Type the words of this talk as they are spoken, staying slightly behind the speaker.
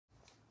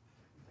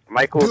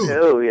Michael Dude.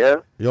 Hill, yeah.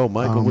 Yo,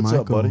 Michael, Oh, what's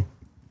up, Michael. buddy?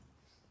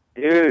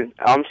 Dude,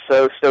 I'm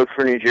so stoked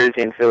for New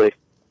Jersey and Philly.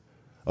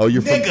 Oh,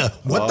 you're from... Nigga,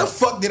 what the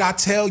fuck did I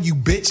tell you,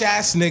 bitch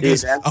ass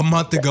niggas, Dude, a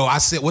month ago? I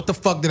said, what the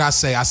fuck did I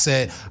say? I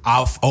said,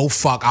 oh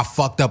fuck, I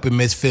fucked up and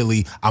missed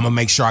Philly. I'm gonna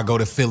make sure I go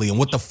to Philly. And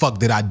what the fuck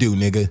did I do,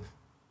 nigga?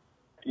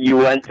 You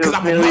went to Because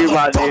I'm a Philly,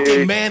 my motherfucking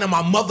dude. man of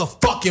my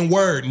motherfucking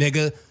word,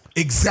 nigga.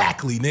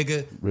 Exactly,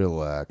 nigga.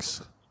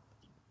 Relax.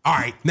 All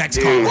right, next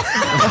call. Let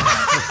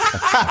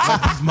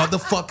these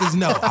motherfuckers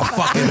know I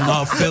fucking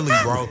love Philly,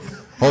 bro.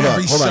 Hold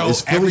every on. show,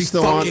 Is Philly every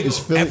still fucking, on? Is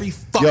Philly... Every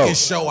fucking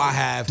show I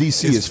have.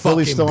 DC, is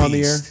Philly fucking still on the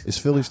air? beast. Is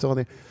Philly still on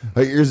the air?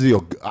 Hey, here's the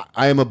deal.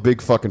 I am a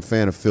big fucking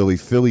fan of Philly.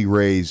 Philly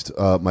raised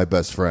my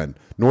best friend.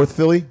 North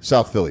Philly?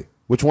 South Philly?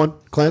 Which one,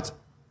 Clarence?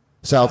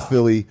 South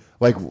Philly,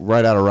 like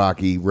right out of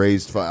Rocky,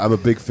 raised... I'm a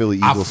big Philly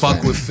Eagles I fuck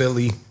fan. with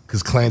Philly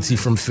because Clancy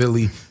from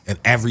Philly, and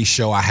every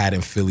show I had in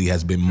Philly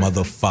has been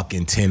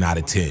motherfucking 10 out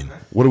of 10.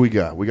 What do we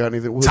got? We got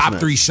anything? What's Top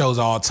next? 3 shows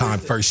all time,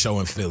 first show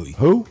in Philly.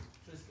 Who?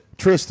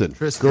 Tristan.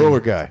 Girl or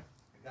guy?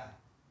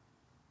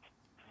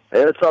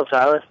 Hey, what's up,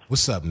 Tyler?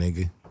 What's up,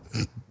 nigga?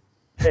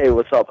 Hey,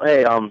 what's up?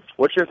 Hey,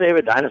 what's your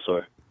favorite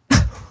dinosaur?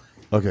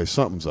 Okay,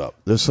 something's up.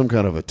 There's some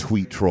kind of a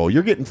tweet troll.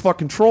 You're getting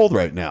fucking trolled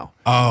right now.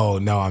 Oh,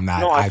 no, I'm not.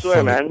 No, I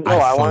swear, man. No,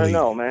 I want to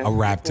know, man. A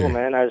raptor. Cool,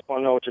 man. I just want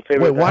to know what your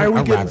favorite. Wait, why are we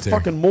A getting raptor.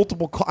 fucking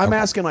multiple calls? I'm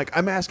asking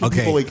Okay,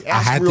 people like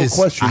ask real I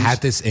questions. had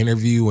this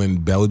interview in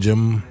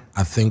Belgium,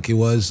 I think it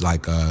was,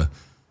 like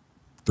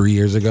 3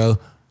 years ago,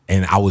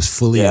 and I was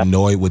fully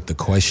annoyed with the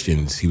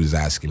questions he was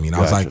asking me. And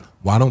I was Gotcha. like,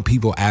 why don't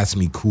people ask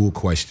me cool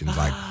questions?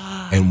 Like,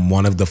 and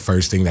one of the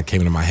first things that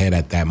came into my head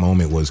at that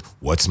moment was,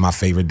 what's my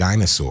favorite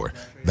dinosaur?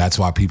 That's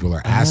why people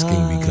are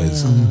asking,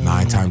 because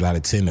 9 times out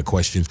of 10, the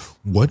question's,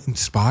 what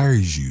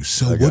inspires you?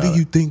 So what do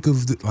you think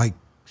of the, like,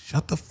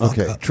 shut the fuck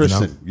Okay, up.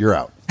 Tristan, you know? you're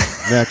out.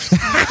 Next.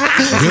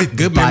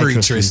 Good memory,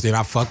 Tristan. Tristan.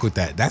 I fuck with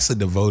that. That's a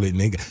devoted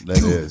nigga. That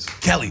is.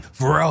 Kelly,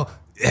 Pharrell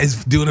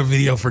is doing a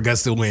video for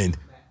Gus to Win.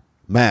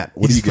 Matt,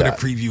 what He do you just put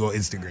got? a preview on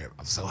Instagram.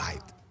 I'm so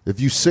hyped. If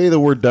you say the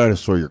word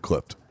dinosaur, you're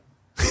clipped.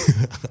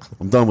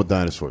 I'm done with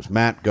dinosaurs.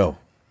 Matt, go.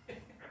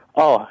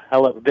 Oh,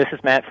 hello. This is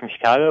Matt from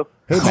Chicago.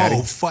 Hey, Matty.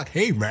 Oh, fuck.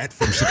 Hey, Matt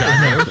from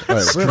Chicago. All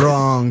right,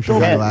 Strong,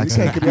 Don't relax.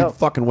 He could be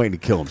fucking waiting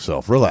to kill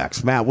himself.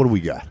 Relax. Matt, what do we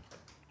got?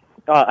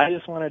 I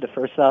just wanted to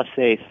first off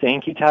say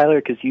thank you,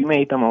 Tyler, because you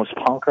made the most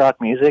punk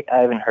rock music I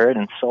haven't heard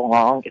in so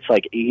long. It's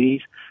like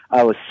 80s.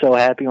 I was so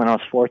happy when I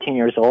was 14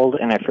 years old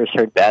and I first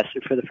heard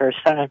Bastard for the first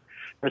time.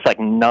 There's like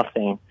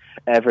nothing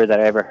ever that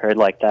I ever heard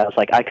like that. I was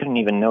like, I couldn't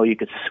even know you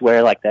could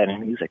swear like that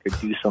in music or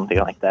do something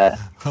like that.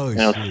 Holy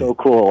and it was shit. so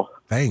cool.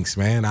 Thanks,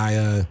 man.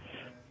 I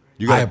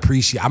got-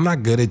 appreciate. I'm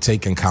not good at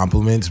taking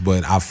compliments,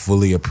 but I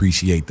fully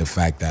appreciate the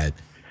fact that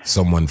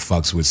someone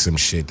fucks with some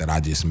shit that I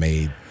just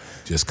made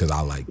just because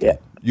I like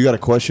it. You got a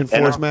question for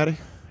And, us, Matty?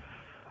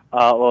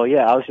 Well,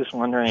 yeah, I was just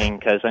wondering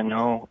because I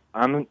know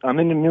I'm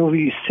into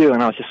movies too,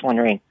 and I was just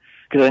wondering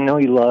because I know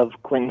you love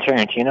Quentin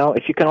Tarantino.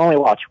 If you can only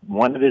watch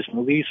one of his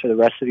movies for the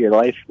rest of your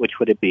life, which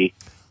would it be?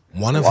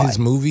 One of his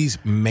movies,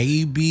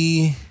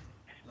 maybe.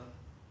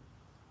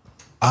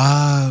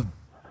 I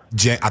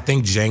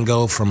think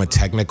Django, from a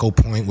technical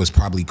point, was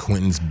probably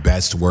Quentin's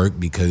best work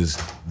because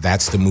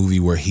that's the movie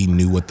where he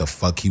knew what the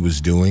fuck he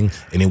was doing,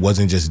 and it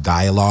wasn't just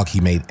dialogue.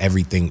 He made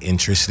everything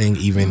interesting.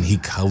 Even he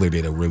colored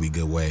it a really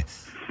good way.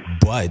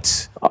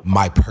 But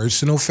my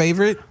personal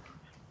favorite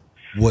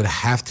would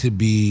have to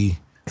be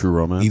True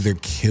Romance. either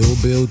Kill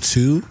Bill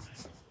 2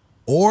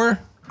 or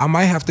I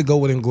might have to go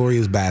with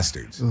Inglourious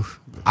Bastards.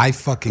 I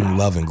fucking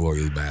love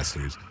Inglourious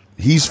Bastards.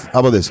 How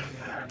about this?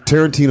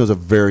 Tarantino's a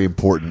very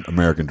important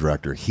American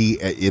director. He,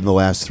 in the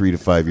last 3 to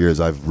 5 years,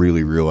 I've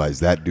really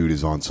realized that dude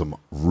is on some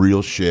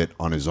real shit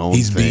on his own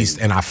He's thing. beast,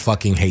 and I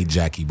fucking hate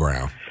Jackie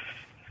Brown.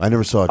 I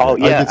never saw it. Oh,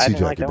 yeah, I did I see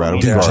didn't like Jackie that Brown. one It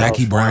was either. Dude, fun.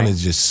 Jackie Brown fine.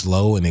 is just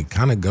slow, and it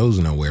kind of goes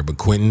nowhere. But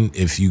Quentin,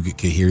 if you could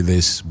hear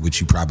this,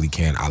 which you probably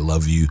can, I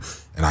love you,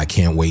 and I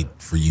can't wait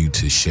for you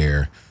to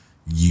share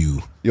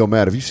Yo,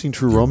 Matt, have you seen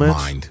True your Romance?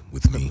 mind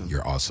with me.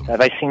 You're awesome.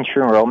 Have I seen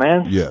True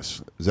Romance?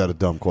 Yes. Is that a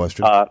dumb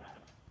question? No,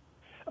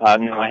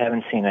 I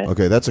haven't seen it.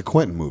 Okay, that's a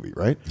Quentin movie,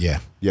 right? Yeah.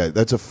 Yeah,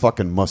 that's a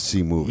fucking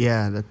must-see movie.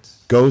 Yeah, that's.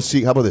 Go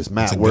see. How about this, It's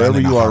Matt? a gun Wherever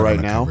and a you are heart right on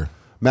the now, cover.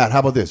 Matt. How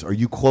about this? Are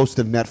you close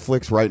to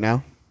Netflix right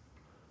now?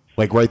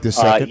 Like right this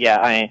second? Yeah,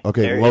 I.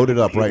 Okay, there load is it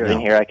a up right computer now. In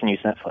here, I can use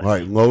Netflix. All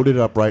right, load it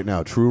up right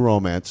now. True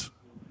Romance,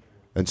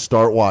 and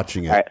start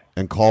watching it, All right.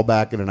 and call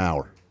back in an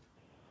hour.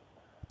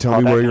 Tell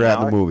Call me back where in you're an at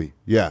in hour? the movie.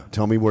 Yeah,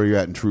 tell me where you're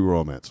at in True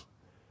Romance.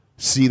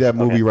 See that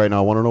movie Okay. right now.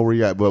 I want to know where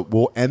you're at. But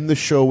we'll end the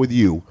show with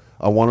you.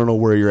 I want to know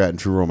where you're at in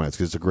True Romance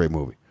because it's a great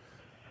movie.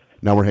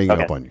 Now we're hanging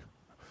Okay. up on you.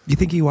 You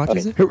think he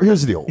watches it?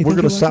 Here's the deal. You We're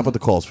think going to he stop watches with the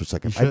calls for a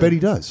second. I should. bet he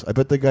does. I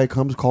bet the guy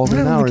calls in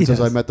I an don't hour think and he says,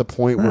 does. I'm at the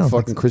point I where don't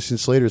think fucking so. Christian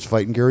Slater is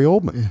fighting Gary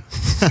Oldman.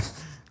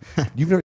 You've never